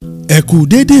ẹ kú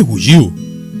déédé ìwòyí o.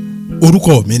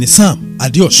 Orúkọ mi ni Sam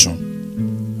Adéọ̀sùn.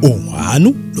 Ohùn àánú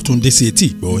ló tún dé sí etí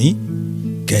ìgbọ́ yín.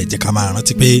 Kẹ́ jẹ́ ká máa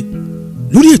rántí pé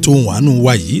lórí ètò ohùn àánú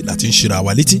wa yìí láti ń ṣíra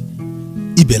wa létí,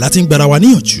 ibẹ̀ láti ń gbára wa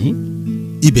níyànjú,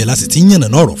 ibẹ̀ láti ti ń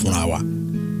yànnàná ọ̀rọ̀ fúnra wa.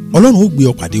 Ọlọ́run ó gbé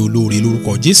ọ pàdé olóore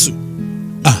lórúkọ Jésù.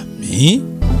 Àmín.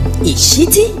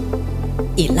 Ìṣítí,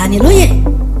 ìlanilọ́yẹ̀,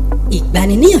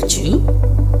 ìgbaniníyànjú,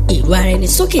 ìró ara ẹni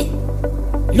sókè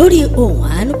lórí ohùn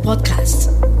àánú podcast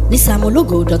ní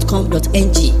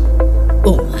samologo.com.ng.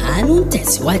 ohùn àánú ń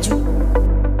tẹ̀síwájú.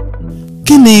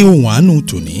 Kí ni ohùn àánú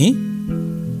tòní?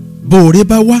 Bóore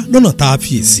bá wá lọ́nà tá a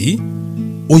fiyèsí,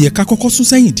 ó yẹ ká kọ́kọ́ sún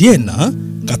sẹ́yìn díẹ̀ náà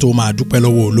ká tó máa dúpẹ́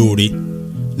lọ́wọ́ olóore,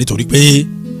 nítorí pé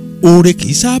oore kì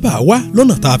í sábà wá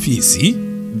lọ́nà tá a fiyèsí.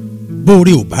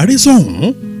 Bóore ò bá rí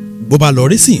sọ̀hún, bó bá lọ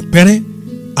rí sí ìpẹ́rẹ́,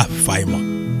 àfàìmọ̀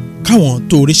káwọn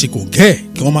tó rí ṣe kò gẹ́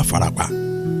kí wọ́n má farapa.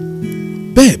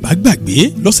 Bẹ́ẹ̀ bá gbàgbé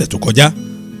lọ́sẹ̀ tó kọjá,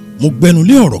 mo gbẹnu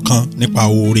lé ọ̀rọ̀ kan nípa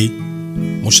oore.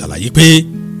 Mo ṣàlàyé pé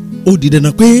ó di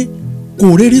dandan pé kó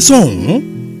o réré sọ̀hún.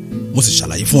 Mo sì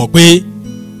ṣàlàyé fún ọ pé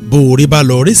bóore bá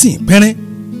lọ rí sí ìpẹ́rẹ́,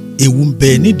 ewu ń bẹ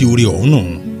nídìí oore ọ̀hún nù.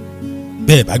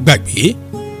 Bẹ́ẹ̀ bá gbàgbé,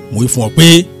 mo wí fún ọ pé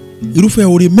irúfẹ́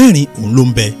oore mẹ́rin òun ló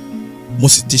ń bẹ. Mo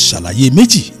sì ti ṣàlàyé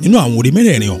méjì nínú àwọn oore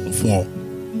mẹ́rẹ̀ẹ̀rin ọ̀hún fún ọ.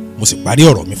 Mo sì parí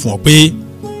ọ̀rọ̀ mi fún ọ pé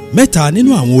mẹ́ta nínú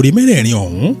àwọn oore mẹ́rẹ̀ẹ̀rin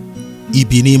ọ̀hún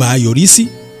ibi ni máa yọrí sí.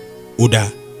 Ó dáa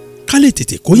ká lè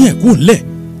tètè kó yẹn kúrò ńlẹ̀,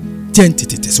 jẹ́ ń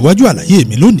tètè tẹ̀síwájú àlàyé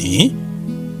mi lónìí.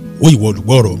 Ó ìwọ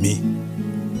olùgbọ́ ọ̀rọ̀ mi.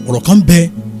 Ọ̀rọ̀ kan bẹ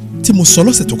tí mo sọ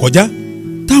lọ́sẹ̀ tó kọjá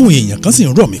táwọn èèyàn kan sì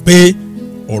ń rọ̀ mí pé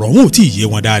ọ̀rọ̀ wọn ò tí ì yé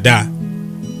wọn dáadáa.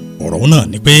 Ọ̀rọ̀ náà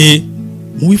ni pé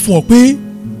mo wí fún ọ pé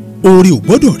oore ò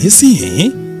gbọ́dọ̀ rí sí yìí,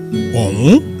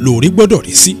 ọ̀hún lóore gbọ́dọ̀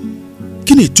rí sí.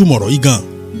 Kí ni ìtumọ̀ ọ̀rọ̀ yìí gan?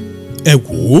 Ẹ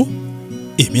wò ó,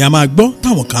 èmi a máa gbọ́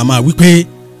táwọn kan máa wí pé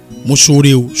mo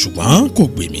ṣoore o ṣùgbọ́n kò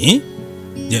gbè mí.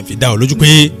 Jẹ́ n fi dá ọ lójú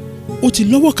pé ó ti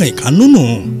lọ́wọ́ kan ìkànnú nù.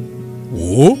 Wò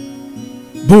ó,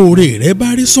 bóore rẹ bá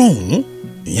rí sọ̀hún,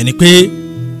 ìyẹn ni pé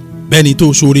bẹ́ni tó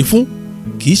ṣoore fún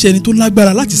kì í ṣe ẹni tó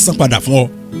lágbára láti san padà fún ọ,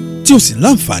 tí ó sì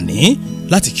láǹfààní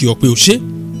láti kí ọ pé o ṣe.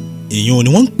 Èèyàn ni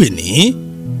wọ́n ń pè ní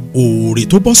oore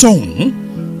tó bọ́ sọ̀hún.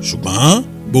 Ṣùgbọ́n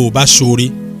bó o bá ṣoore,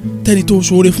 tẹ́ni tó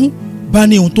ṣoore fún bá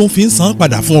ní ohun tó ń fi ń san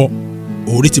padà fún ọ,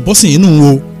 oore ti bọ́ sí inú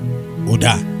o. Ó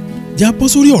dáa, já bọ́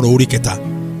sórí ọ̀rọ̀ oore kẹta,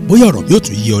 bóyá ọ̀rọ̀ mi ò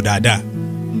tún yé ọ dáadáa.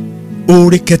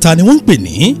 Oore kẹta ni wọ́n ń pè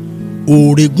ní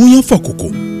oore gúnyán fọ̀kòkò.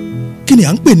 Kí ni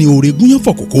à ń pè ní oore gúnyán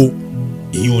fọ̀kòkò?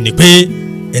 Ìyẹn ni pé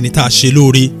ẹni tá a ṣe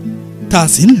lóore tá a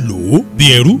sì ń lò ó bí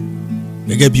ẹrú,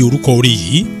 gẹ́gẹ́ bí orúkọ oore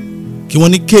yìí. Kí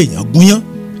wọ́n ní kéèyàn gúnyán,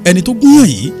 ẹni tó gúnyán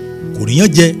yìí kò ríyán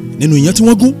jẹ nínú iyán tí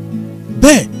wọ́n gún,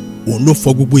 bẹ́ẹ̀ òun ló fọ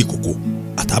gbogbo ìkòkò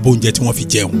àtàbọ̀ oúnjẹ tí wọ́n fi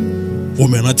jẹun. Ó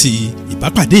mi rántí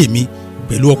ìbápàdé mi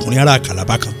pẹ̀lú ọkùnrin ará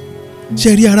Kàlàbá kan.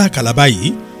 Ṣé rí ará Kàlàbá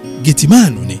yìí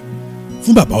gẹ̀tìmáànù ni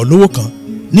fún bàbá olówó kan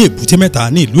ní Èbúté Mẹ́ta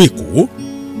ní ìlú Èkó.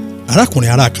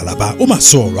 Arákùnrin ará Kàlàbá ó máa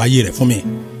sọ ọ̀rọ̀ ayé rẹ̀ fún mi.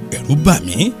 Ẹ̀rù bà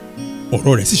mí,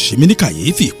 ọ̀rọ̀ rẹ̀ sì ṣe mí ní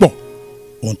kàyéfì pọ̀.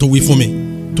 Ohun tó wí fún mi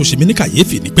tó ṣe mí ní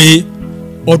kàyéfì ni pé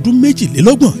ọdún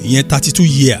 22 ìyẹn 32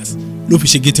 years ló fi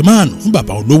ṣe gẹ̀tìmáànù fún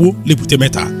bàbá olówó l'Èbúté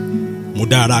Mẹ́ta. Mo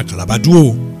dá ará Kàlàbá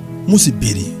dúró, mo sì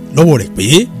béèrè lọ́wọ́ rẹ̀ pé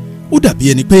ó dàbí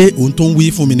ẹni pé ohun tó ń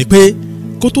wí fún mi ni pé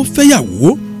kó tó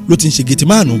fẹ́yàwó ló ti ń ṣe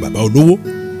gẹ̀tìmáànù bàbá olówó.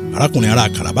 Arákùnrin ará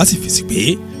Kàlàbá sì fèsì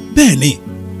pé bẹ́ẹ̀ ni,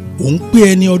 òun pé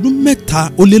ẹni ọdún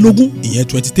 23 ìyẹn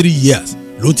 23 years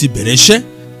ló ti bẹ̀rẹ̀ iṣẹ́.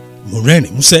 Mo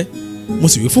rẹ́rìn músẹ́, mo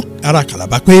sì wí fún ará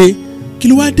Kàlàbá pé kí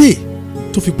ló wá dé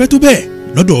tó fi pẹ́ tó bẹ́ẹ̀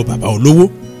lọ́dọ̀ bàbá olówó.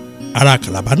 Ará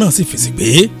Kàlàbá náà sì fèsì pé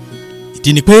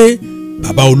ìdí ni pé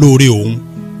bàbá olóore òun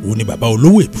ni bàbá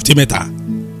olówó Èbúté Mẹ́ta.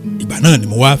 Ìgbà náà ni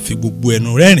mo wá fi gbogbo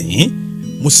ẹnu rẹ́rìn,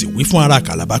 mo sì wí fún ará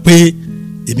Kàlàbá pé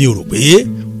èmi ò rò pé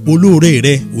olóore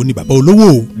rẹ ni bàbá olówó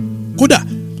o. Kódà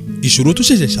ìṣòro tó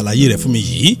ṣẹ̀ṣẹ̀ ṣàlàyé rẹ̀ fún mi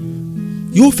yìí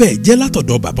yóò fẹ́ jẹ́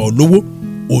látọ̀dọ̀ bàbá olówó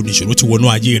òun ìṣòro ti wọnú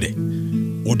ayé rẹ̀.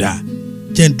 Ó dáa,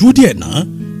 jẹ́ n dúró díẹ̀ náà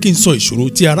kí n sọ ìṣòro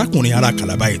tí arákùnrin ará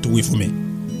Kàlàbá yìí tó wí fún mi.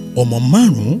 Ọmọ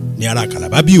 5 ni ará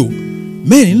Kàlàbá bí o.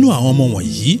 4 nínú àwọn ọmọ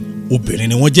wọ̀nyí obìnrin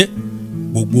ni wọ́n jẹ́,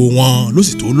 gbogbo wọn ló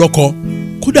sì tó lọ́kọ.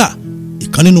 Kódà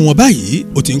ìkan nínú wọn báyìí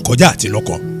ó ti ń kọjá àti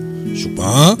lọ́kọ,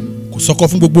 ṣùgbọ́n kò sọ́kọ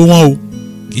fún gbogbo wọn o.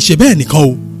 Kì í ṣe bẹ́ẹ̀ nìkan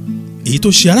o. Èyí tó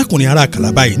ṣe arákùnrin ará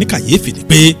Kàlàbá yìí ní kàyéfì ni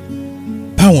pé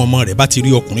báwọn ọmọ rẹ̀ bá ti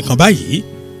rí ọkùnrin kan báyìí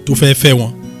tó fẹ́ fẹ́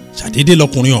wọn, ṣàdédé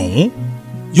lọkùnrin ọ̀hún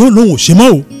yóò lóhùn ṣe mọ́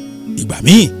o. Ìgbà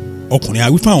míì ọkùnrin á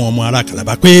wí fún àwọn ọmọ ará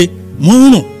Kàlàbá pé wọ́n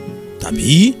ń rùn,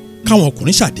 tàbí káwọn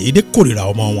ọkùnrin ṣàdédé kórìíra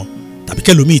ọmọ wọn, tàbí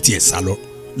kẹlòmíì tiẹ̀ sá lọ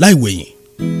láì wẹ̀yìn.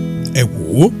 Ẹ wò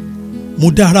ó, mo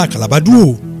dá ará Kàlàbá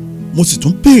dúró, mo sì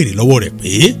tún béèrè lọ́wọ́ rẹ̀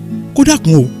pé kó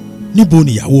dákun o, níbo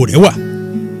ni ìyàwó rẹ̀ wà?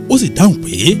 Ó sì dáhùn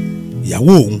pé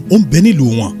ìyàwó òun ó ń bẹ nílùú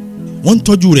wọn, wọ́n ń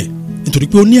tọ́jú rẹ̀ nítorí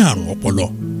pé ó ní àrùn ọpọlọ.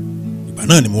 ìgbà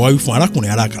náà ni mo wá wí fún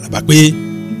arákùnrin ará Kàlàbá pé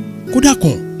kó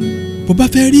dákun bó bá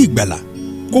fẹ́ rí ìgbàlà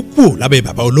kó kúrò lábẹ́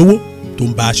bàbá olówó tó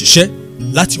ń bá a ṣiṣẹ́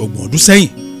láti 30 ọdún sẹ́yìn.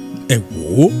 ẹ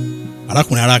wò ó,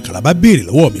 arákùnrin ará Kàlàbá béèrè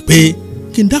lọ́wọ́ mi pé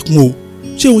kí n dákun o,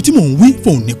 ṣé ohun tí mò ń wí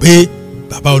fóun ni pé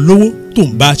bàbá olówó tó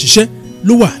ń bá a ṣiṣẹ́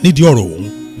ló wà nídìí ọ̀rọ̀ òun?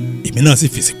 èmi náà sì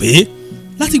fèsì pé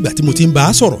látìgbà tí mo ti ń bá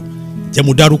a sọ̀rọ̀ jẹ́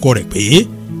mo dárúkọ rẹ̀ pé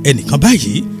ẹnìkan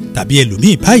báyìí tàbí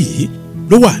ẹlòmíì báyìí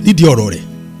ló wà nídìí ọ̀rọ̀ rẹ̀,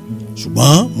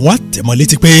 ṣùgbọ́n mo wá tẹ̀mọ́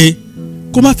létí pé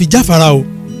kó má fi jáfara o,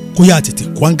 kó yá tètè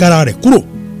kó àǹgárá rẹ̀ kúrò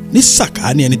ní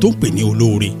sàkáání ẹni tó ń pè ní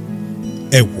olóore.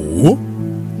 ẹ wò ó,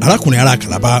 arákùnrin ará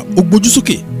Kàlàbá ó gbójú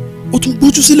sókè ó tún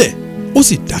gbójú sílẹ̀ ó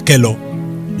sì dákẹ́ lọ.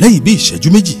 lẹ́yìn bí ìṣẹ́jú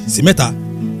 2 sí 3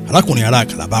 arákùnrin ará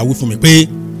Kàlàbá wí fún mi pé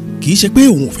kì í ṣe pé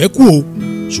òun ò fẹ́ kú o,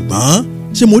 ṣùgbọ́n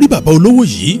ṣé mo rí bàbá olówó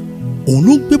yìí, òun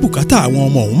ló ń gbé bùkátà àwọn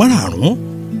ọmọ òun márààrún,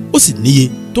 ó sì níye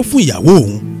tó fún ìyàwó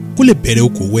òun kó lè bẹ̀rẹ̀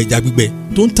okòwò ẹja gbígbẹ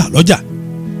tó ń tà lọ́jà.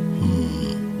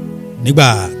 nígbà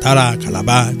tára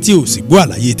Kàlàbá tí ò sì gbọ́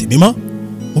àlàyé tèmi mọ́,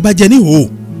 mo bá jẹ níhò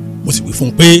mo sì wí fún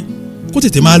un pé kó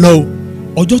tètè máa lọ o,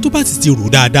 ọjọ́ tó bá ti rò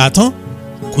dáadáa tán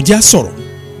kó jẹ́ á sọ̀rọ̀.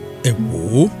 ẹ wò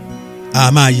ó,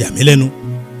 a máa yà mí lẹ́nu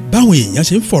báwọn èèyàn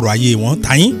ṣe ń fọ̀rọ̀ ayé wọn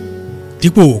tayín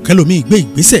dípò kẹlòmíì gbé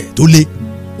ìgbésẹ̀ tó le.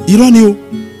 irọ́ ni o,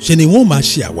 ṣe ni wọ́n máa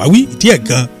ṣe àwáwí ìdí ẹ̀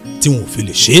gan tí wọn ò fi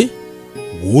lè ṣe é.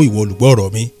 wò ó ìwọ olùgbọ́ ọ̀rọ̀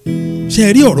mi,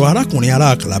 ṣe rí ọ̀rọ̀ arákùnrin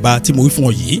ará Kàlàbá tí mo wí fún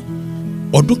ọ yìí,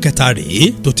 ọdún 3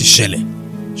 rèé tó ti ṣẹlẹ̀,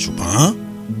 ṣùgbọ́n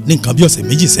ní nǹkan bí ọ̀sẹ̀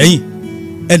 2 sẹ́yìn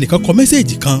ẹnìkan kọ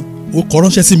mẹ́sẹ̀ẹ̀jì kan ó kọ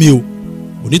ránṣẹ́ sí mi o.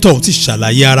 onítọ̀hún ti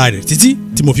ṣàlàyé ara rẹ̀ títí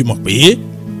tí mo fi mọ̀ pé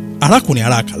arákùnrin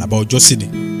ará Kàlàbá ọjọ́ sí ni.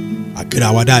 àkèrè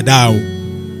àwa dáadáa o,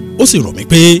 ó sì rọ̀ mí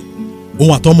pé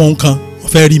òun àtọmọ nǹkan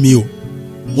wọ́n fẹ́ rí mi o.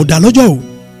 mo dá lọ́jọ́ o,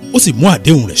 ó sì mú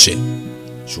àdéhùn rẹ̀ ṣẹ,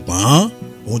 ṣùgbọ́n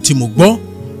ohun tí mo gbọ́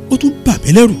ó tún bà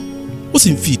mí lẹ́rù, ó sì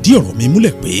ń fi ìdí ọ̀rọ̀ mi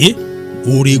múlẹ̀ pé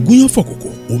oore gúnyán fọ̀kòkò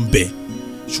ó ń bẹ,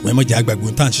 ṣùgbọ́n ẹ má jẹ́ àgbàgbé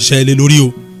ohun tá à ń ṣiṣẹ́ lé lórí o.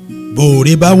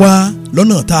 bóore bá wá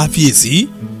lọ́nà tá a fi èsì,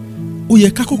 ó yẹ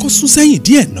ká kọ́kọ́ sún sẹ́yìn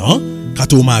díẹ̀ náà ká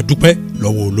tó máa dúpẹ́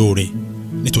lọ́wọ́ olóore,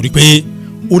 nítorí pé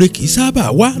oore kì í sábà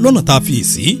wá lọ́nà tá a fi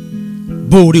èsì.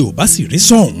 bóore ò bá sì rí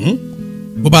sọ̀hún,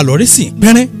 bó bá lọ rí sí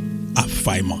pẹ́rẹ́,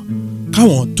 àfàìmọ̀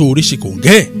káwọn tó orí ṣe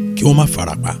kòǹgẹ́ kí wọ́n má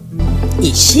farapa.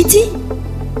 ìṣítí,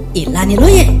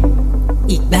 ìlanilọ́yẹ̀,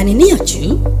 ìgbaniníyànjú,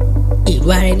 ìró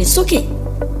ara ẹni sókè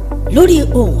lórí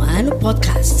Ohùn Àánú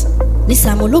podcast ní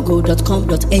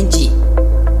samologo.com.ng.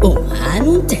 Ohùn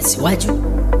Àánú ń tẹ̀síwájú.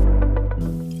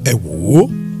 ẹ wò ó,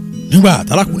 nígbà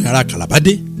tárákùnrin ará Kàlàbá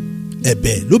dé,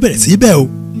 ẹ̀bẹ̀ ló bẹ̀rẹ̀ sí í bẹ̀ o.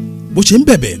 bó ṣe ń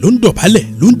bẹ̀bẹ̀ ló ń dọ̀bálẹ̀,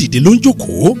 ló ń dìde, ló ń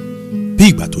jókòó bí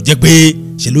ìgbà tó jẹ́ pé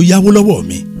ṣe ló yáwó lọ́wọ́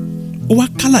mi. ó wá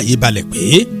kálàyé balẹ̀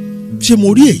pé ṣé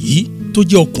mo rí èyí tó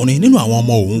jẹ́ ọkùnrin nínú àwọn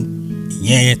ọmọ òun,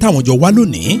 ìyẹn táwọn jọ wá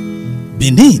lónìí,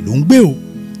 Benin ló ń gbé o.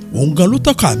 òun gan ló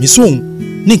tọ́ka mi sóhun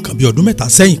ní nǹkan bí ọdún 3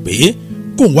 sẹ́yìn pé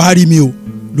kóun wá rí mi o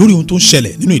lórí ohun tó ń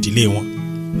ṣẹlẹ̀ nínú ìdílé wọn.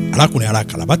 arákùnrin ará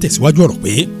Kàlàbá tẹ̀síwájú ọ̀rọ̀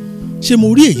pé ṣé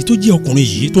mo rí èyí tó jẹ́ ọkùnrin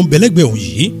yìí tó ń bẹ lẹ́gbẹ̀ẹ́ òun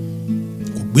yìí,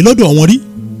 kò gbé lọ́dọ̀ wọn rí,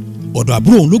 ọ̀dọ̀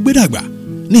àbúrò òun ló gbé dàgbà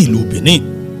ní ìlú Benin.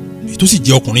 èyí tó sì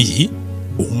jẹ́ ọkùnrin yìí,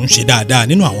 òun ń ṣe dáadáa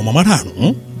nínú àwọn ọmọ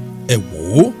márààrún. ẹ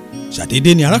wò ó,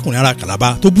 ṣàdédé ni arákùnrin ará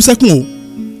Kàlàbá tó bú sẹ́kún o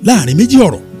láàrin méjì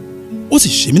ọ̀rọ̀. ó sì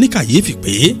ṣe mí ní kàyéfì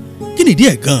pé kí nìdí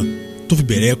ẹ̀ gan tó fi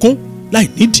bẹ̀rẹ̀ ẹkún láì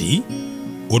nídìí.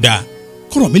 ó dáa,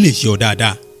 kọ́rọ̀ mi lè yé ọ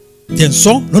dáadáa, jẹ́ ń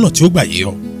sọ lọ́nà tí ó gbà yé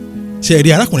ọ. ṣe rí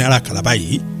arákùnrin ará Kàlàbá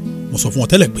yìí, mo sọ fún ọ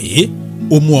tẹ́lẹ̀ pé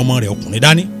ó mú ọmọ rẹ̀ ọkùnrin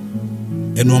dání.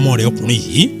 ẹnu ọmọ rẹ̀ ọkùnrin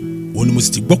yìí òun ni mo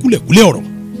sì ti gbọ́ kúlẹ̀kúlẹ̀ ọ̀rọ̀.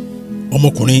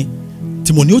 ọmọkùnrin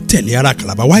tí mo ní ó tẹ̀lé ará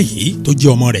Kàlàbá wá yìí tó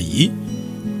jẹ́ ọmọ rẹ̀ yìí,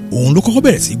 òun ló kọ́kọ́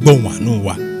bẹ̀rẹ̀ sí gbọ́ Ohùn Àánú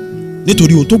wa.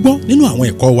 nítorí ohun tó gbọ́ nínú àwọn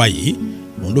ẹ̀kọ́ wa yìí,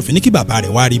 òun ló fi ní kí bàbá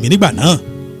rẹ̀ wá rí mi nígbà náà.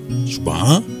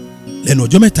 ṣùgbọ́n lẹ́nu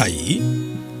ọjọ́ mẹ́ta yìí,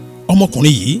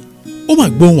 ọmọkùnrin yìí ó máa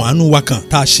gbọ́ Ohùn Àánú wa kan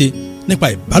tá a ṣe nípa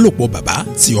ìbálòpọ̀ bàbá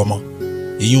sí ọmọ.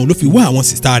 èyí ló fi wá àwọn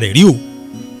sìstá rẹ̀ rí o,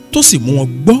 tó sì mú wọn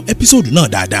gbọ́ ẹ́písòdù náà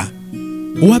dáadáa.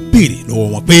 ó wá béèrè lọ́wọ́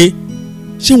wọn pé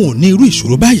ṣé wọn ò ní irú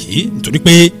ìṣòro báyìí, nítorí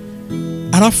pé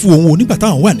ara fún òun nígbà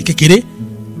táwọn wà ní kékeré,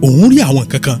 òun rí àwọn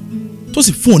nǹkan kan tó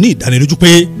sì fún òun ní ìdánilójú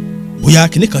pé bóyá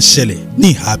kinní kan ṣẹlẹ̀ ní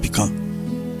ìhà abì kan.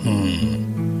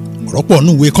 ọ̀rọ̀ pọ̀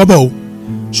nínú ìwé kọ́bọ̀ o,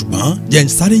 ṣùgbọ́n jẹ́ ń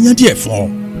sáré yán díẹ̀ fún ọ.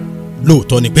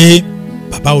 lóòótọ́ ni pé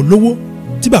bàbá olówó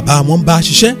tí bàbá wọn ń bá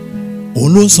ṣiṣẹ́, òun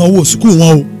ló ń san owó sùkúù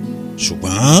wọn o.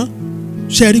 ṣùgbọ́n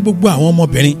ṣe rí gbogbo àwọn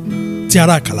ọmọbìnrin tí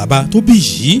ará Kàlàbá tó bí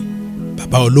yìí,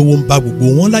 bàbá olówó ń bá gbogbo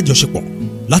wọn lájọṣepọ̀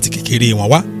láti kékeré wọn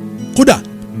wá. kódà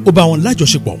ó bá wọn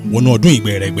lájọṣepọ̀ wọnú ọdún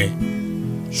ìgbẹ́rẹ́gbẹ́.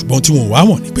 ṣùgbọ́n tí wọn wá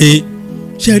mọ̀ ni pé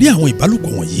ṣe rí àwọn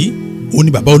ìbálòpọ̀ wọ̀nyí, òun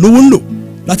ni bàbá olówó ń lò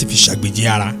láti fi ṣàgbéjì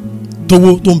ara tówó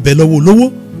tó ń bẹ lọ́wọ́ olówó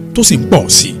tó sì ń pọ̀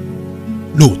sí i.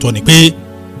 lóòótọ́ ni pé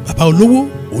bàbá olówó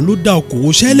òun ló dá okòwò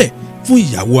ṣẹlẹ̀ fún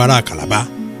ìyàwó ará Kàlàbá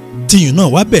tíyùn náà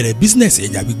wá bẹ̀rẹ̀ bísínẹ̀sì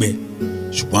ẹja gbígbẹ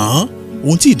ṣùgbọ́n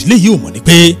ohun tí ìdílé yìí ò mọ̀ ni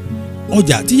pé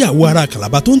ọjà tíyàwó ará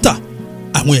Calabar tó ń tà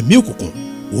àwọn ẹ̀mí òkùnkùn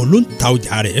òun ló ń ta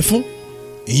ọjà rẹ̀ fún.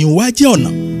 ìyẹn wá jẹ́ ọ̀nà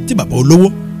tí bàbá olówó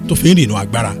tó fi ń rìnnà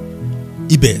agbára.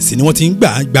 ibẹ̀ sì ni wọ́n ti ń gba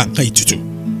nǹkan ìtùtù.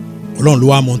 Ọlọ́run ló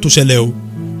wá mọ ohun tó ṣẹlẹ̀ o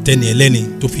tẹ́ni ẹlẹ́ni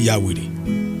tó fi ya wèrè.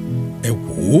 ẹ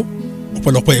wò ó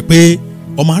ọ̀pọ̀lọpọ̀ ẹ pé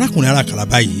ọmọ arákùnrin ará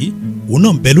Calabar yìí òun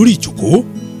náà ń bẹ lórí ìjókòó.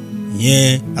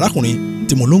 ìyẹn arákùnrin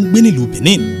tí mo ló ń gbé nílùú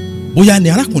Benin. bóyá ni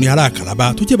arákùnrin ará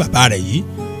Calabar tó jẹ́ bàbá rẹ̀ yìí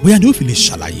bóyá ni ó fi lè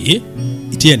ṣàlàyé.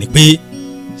 ìdí ẹ̀ ni pé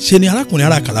ṣe ni arákùnrin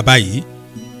ará Calabar yìí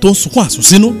tó ń sunkún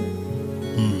àsunsínú.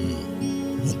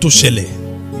 ohun tó ṣẹlẹ̀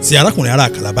sí arákùnrin ará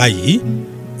Calabar yìí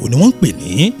òní wọ́n ń pè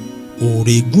ní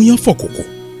òòrè gúnyán fọ̀kòkò.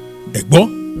 ẹ gbọ́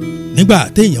nígbà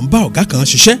téèyàn ń bá ọ̀gá kan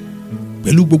ṣiṣẹ́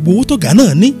pẹ̀lú gbogbo owó tọ̀gá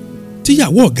náà ní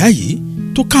tíyàwó ọ̀gá yìí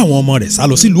tó káwọn ọmọ rẹ̀ sá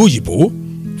lọ sílùú òyìnbó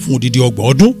fún odidi 30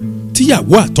 ọdún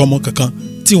tíyàwó àtọmọ kankan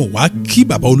tí wọ́n wá kí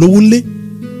bàbá olówó ńlé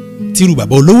tírú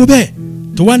bàbá olówó bẹ́ẹ̀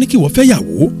tó wá ní kí wọ́n fẹ́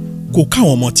yàwó kó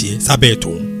káwọn ọmọ tiẹ̀ sábẹ́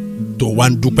tòun tó wá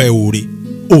ń dúpẹ́ oore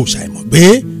ó ṣàìmọ̀ pé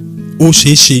ó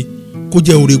ṣeé ṣe kó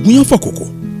jẹ́ òòrè gúnyán fọ̀kòkò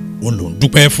òun ló ń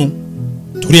dúpẹ́ fún.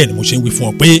 torí ẹ̀ ni mo ṣe ń wí fún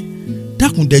ọ pé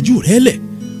dákun dẹjú rẹ lẹ̀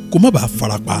kó má bàa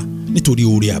farapa nítorí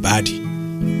oore àbáàdì.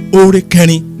 oore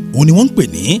kẹrin òun ni wọ́n ń pè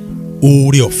ní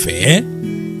oore ọ̀fẹ́.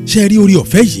 ṣé rí oore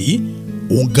ọ̀fẹ́ yìí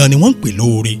òun gan ni wọ́n ń pè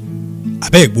lóore.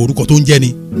 àbẹ́ ìgbọ́ orúkọ tó ń jẹ́ ni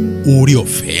oore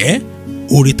ọ̀fẹ́.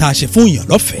 oore tá a ṣe fún èèyàn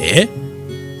lọ́fẹ̀ẹ́.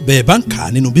 bẹ́ẹ̀ bá ń kà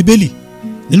á nínú bíbélì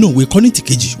nínú ìwé Kọ́ríńtì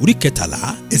kejì orí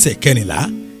 13 ẹsẹ̀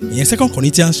 14 ìyẹn 2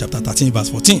 Corinthians chapter 13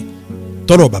 verse 14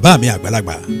 tọrọ bàbá mi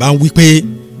àgbàlagbà bá ń wí pé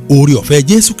oore ọ̀fẹ́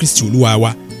Jésù Kristi Olúwa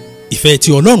wa ìfẹ́ ti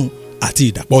Ọlọ́run àti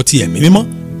ìdàpọ̀ ti ẹ̀mí mímọ́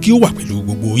kí ó wà pẹ̀lú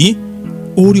gbogbo yín.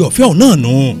 oore ọ̀fẹ́ ọ̀hún náà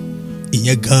nù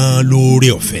ìyẹn gan-an lóore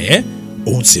ọ̀fẹ́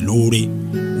òun sì lóore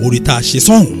oore tá a ṣe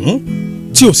sọ́hùn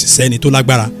tí ò sì sẹ́ni tó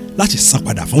lágbára láti san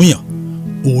padà fún yàn.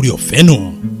 oore ọ̀fẹ́ nù.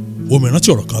 omi rántí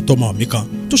ọ̀rọ̀ kan tọmọ mi kan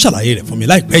tó ṣàlàyé rẹ̀ fún mi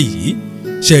láìpẹ́ yìí.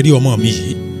 ṣe rí ọmọ mi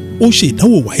yìí ó ṣe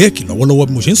ìdánwò wáyẹ̀kì lọ́wọ́lọ́wọ́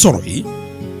bí mo ṣe ń sọ̀rọ̀ yìí.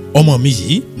 ọmọ mi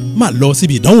yìí máa lọ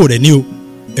síbi ìdánwò rẹ̀ ní o.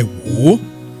 ẹ wò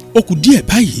ó kù díẹ̀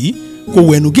báyìí kó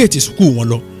wọ ẹnu géètì sùkúù wọn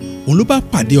lọ òun ló bá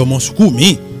pàdé ọmọ sùkúù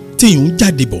míì tí ìyún ń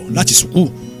jáde bọ̀ láti sùkúù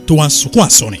tó wá ń sunkún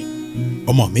àsọrìn.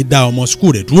 ọmọ mi dá ọmọ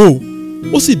sùkúù rẹ̀ dúró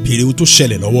ó sì béèrè ohun tó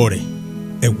ṣẹlẹ̀ lọ́wọ́ rẹ̀.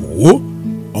 ẹ wò ó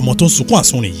ọmọ tó ń sunkún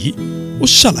àsọrìn yìí ó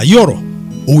ṣàlàyé ọ̀rọ̀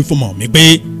ó wí fún ọmọ mi pé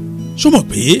ṣó mọ̀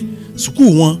pé sùkúù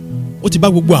wọn ó ti bá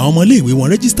gbogbo àwọn ọmọ iléèwé wọn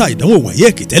rẹ́gísítà ìdánwò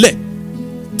wáyẹ̀kì tẹ́lẹ̀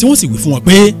tí wọ́n sì wí fún wọn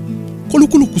pé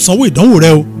kólúkúlùkù sanwó ìdánwò rẹ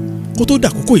o kó tó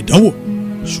dàkókò ìdánwò.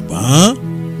 ṣùgbọ́n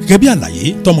gẹ́gẹ́ bí àlàyé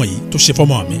tọmọ yìí tó ṣe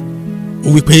fọmọ mi ó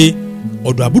wí pé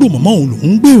ọ̀dọ̀ àbúrò mọ̀mọ́ òun lòún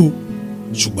ń gbé o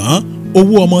ṣùgbọ́n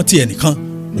owó ọmọ tí ẹnìkan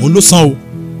òun ló san o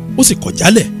ó sì kọ̀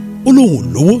jálẹ̀ ó lóun ò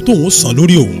lówó tóun ó san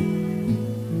lórí òun.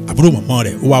 àbúrò mọ̀mọ́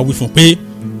rẹ̀ ó wá wí fún pé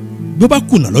bí ó bá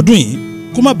kùnà lọ́dún yìí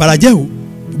kó má bara jẹ́ o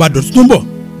tó bá dọ̀tún tó ń bọ̀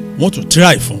wọ́n tún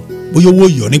tíráì fún bóyá owó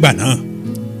yọ nígbà náà.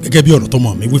 gẹ́gẹ́ bí ọ̀rọ̀ tọmọ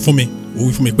mi wí fún mi ó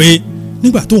wí fún mi pé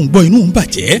nígbà tóun gbọ́ inú òun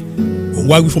bàjẹ́ òun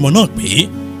wá wí fún ọmọ náà pé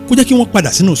kó jẹ́ kí wọ́n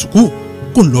padà sínú sùkúù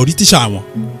kó ń lọ rí tíṣà wọn.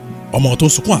 ọmọ tó ń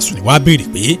sunkún àsùnì wá béèrè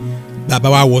pé bàbá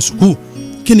wa wọ sùkúù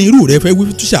kí ni irú rẹ fẹ́ wí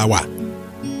fún tíṣà wa.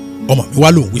 ọmọ mi wá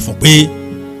lòun wí fún pé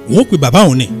òun ó pe bàbá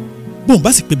òun ni bóun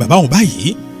bá sì pe bàbá òun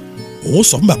báyìí òun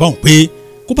sọ fún bàbá òun pé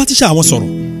kó bá tíṣà wọn sọ̀rọ̀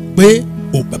pé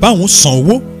bàbá òun san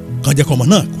owó kan jẹ́ kó ọmọ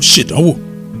náà kó ṣèdánwò.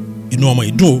 inú ọmọ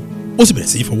yìí dùn ó sì bẹ̀rẹ̀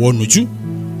sí í fọwọ́ nujú.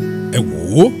 ẹ wò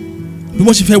ó bí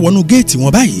wọ́n ṣe fẹ́ wọnú géètì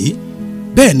wọn báyìí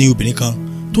bẹ́ẹ̀ ni obìnrin kan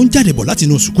tó ń jáde bọ̀ láti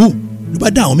inú sùkúù ló bá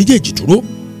dá àwọn méjèèjì dúró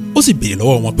ó sì béèrè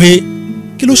lọ́wọ́ wọn pé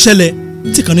kí ló ṣẹlẹ̀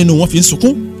tí kan nínú wọn fi ń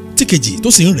sunkún tí kejì tó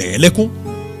sì ń rẹ̀ ẹ́ lẹ́kún.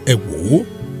 ẹ wò ó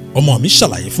ọmọ mi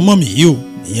ṣàlàyé fún mọ́mì yìí o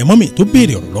ìyẹn mọ́mì tó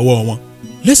béèrè ọ̀rọ̀ lọ́wọ́ wọn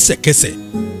lẹ́sẹ̀kẹsẹ̀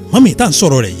mọ́mì tá à ń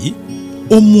sọ̀rọ̀ rẹ̀ yìí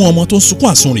ó mú ọmọ tó ń sunkún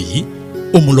àsunrìn yìí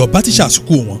ó mú lọ bá tíṣà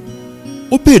sùkúù wọn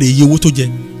ó béèrè iye owó tó jẹ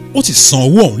ó sì san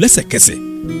owó ọ̀hún lẹ́sẹ̀kẹsẹ̀.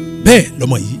 bẹ́ẹ̀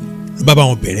lọ́mọ yìí ló bá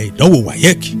wọn bẹ̀rẹ̀ ìdánwò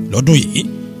wáyẹ̀kì lọ́dún yìí.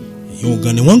 ìyún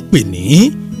gan ni wọ́n ń pè ní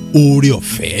oore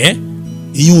ọ̀fẹ́.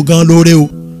 ìyún gan lóore o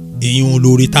ìyún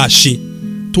lóore tá a ṣe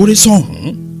torí sọ̀hún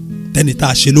tẹ́ni tá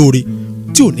a ṣe lóore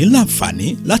tí ò ní láǹfààní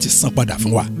láti san padà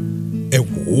fún wa. ẹ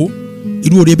wò ó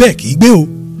irú oore bẹ́ẹ̀ kì í gbé o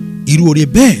irú oore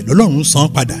bẹ́ẹ̀ lọ́lọ́run san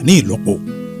padà ní ìlọ́po.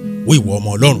 ó ìwọ ọmọ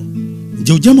ọlọ́run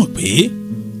ǹjẹ́ o jẹ́ mọ̀ pé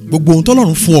gbogbo ohun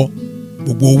tọ́lọ́run fún ọ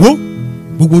gbogbo owó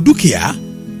gbogbo dúkìá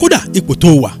kódà ipò tó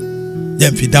wà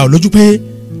jẹ́ n fi dá ọ lójú pé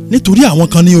nítorí àwọn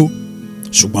kan ni o.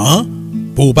 ṣùgbọ́n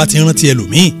bó o bá ti rántí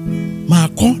ẹlòmíì máa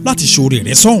kọ́ láti ṣoore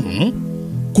rẹ sọ́hùn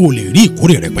kó o lè rí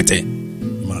ìkórè rẹpẹtẹ.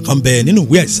 ìmọ̀ràn kan bẹ nínú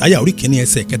ìwé àìsáyà orí kìíní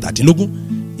ẹsẹ̀ 17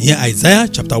 ìyẹn àìsáyà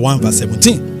chapter 1 verse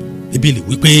 17 Bíbélì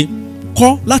wípé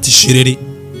kọ́ láti ṣe rere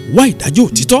wá ìdájọ́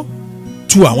òtítọ́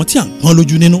tu àwọn tí à ń pọ́n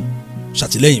lójú nínú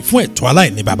ṣàtìlẹ́yìn fún ẹ̀tọ́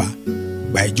aláìní baba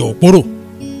gba ìjọ òpórò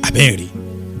abẹ́rẹ́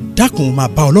dákun máa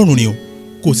bá ọlọ́run ni o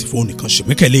kó o sì fún onìkan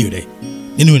ṣègbékẹ̀lé rẹ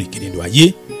nínú ìrìnkèrindò ayé.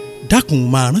 dákun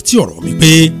máa rántí ọ̀rọ̀ mi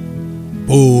pé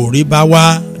bóore bá wá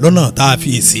lọ́nà tá a fi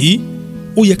èsì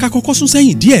ó yẹ ká kọ́kọ́ sún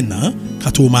sẹ́yìn díẹ̀ náà ká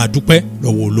tó máa dúpẹ́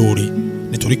lọ́wọ́ olóore,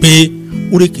 nítorí pé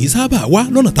oore kì í sábà wá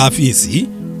lọ́nà tá a fi èsì.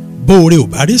 bóore ò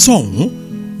bá rí sọ̀hún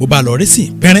bó bá lọ rí sí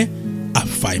pẹ́rẹ́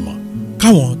àfàìmọ̀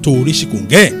káwọn tó orí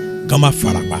ṣìkòǹgẹ́ kan máa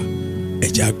farapa. ẹ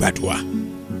jẹ́ á gbàdúrà.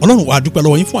 ọlọ́run wa dúpẹ́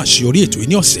lọ́wọ́ yín fún àṣeyọrí ètò yìí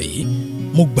ní ọ̀sẹ̀ yìí.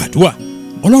 mo gbàdúrà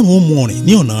ọlọ́run ó mú ọ rìn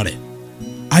ní ọ̀nà rẹ̀,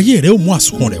 ayé rẹ̀ ó mú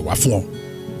àsùnkún rẹ̀ wá fún ọ.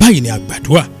 báyìí ni a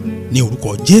gbàdúrà ní orúkọ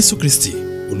Jésù Kristi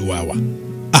olúwa wa,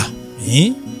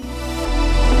 àmín.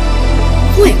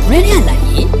 fún ẹ̀kúnrẹ́rẹ́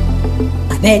àlàyé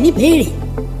àbẹ́ níbèrè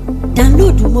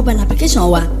dáńlóòdù mobile application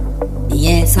wa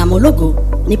ìyẹn Sam Ológo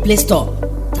ní Play Store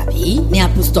tàbí ní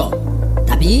Apple Store,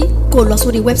 tàbí kó o lọ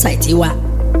sórí wẹ́bsáìtì wa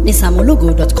ní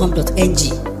samologo.com.ng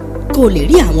kó o lè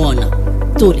rí àwọn ọ̀nà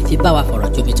tó o lè fi bá wa fọ̀rọ̀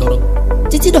jomitoro.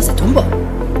 títí dọ̀sẹ̀ tó ń bọ̀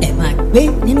ẹ máa gbé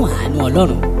nínú àánú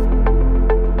Ọlọ́run.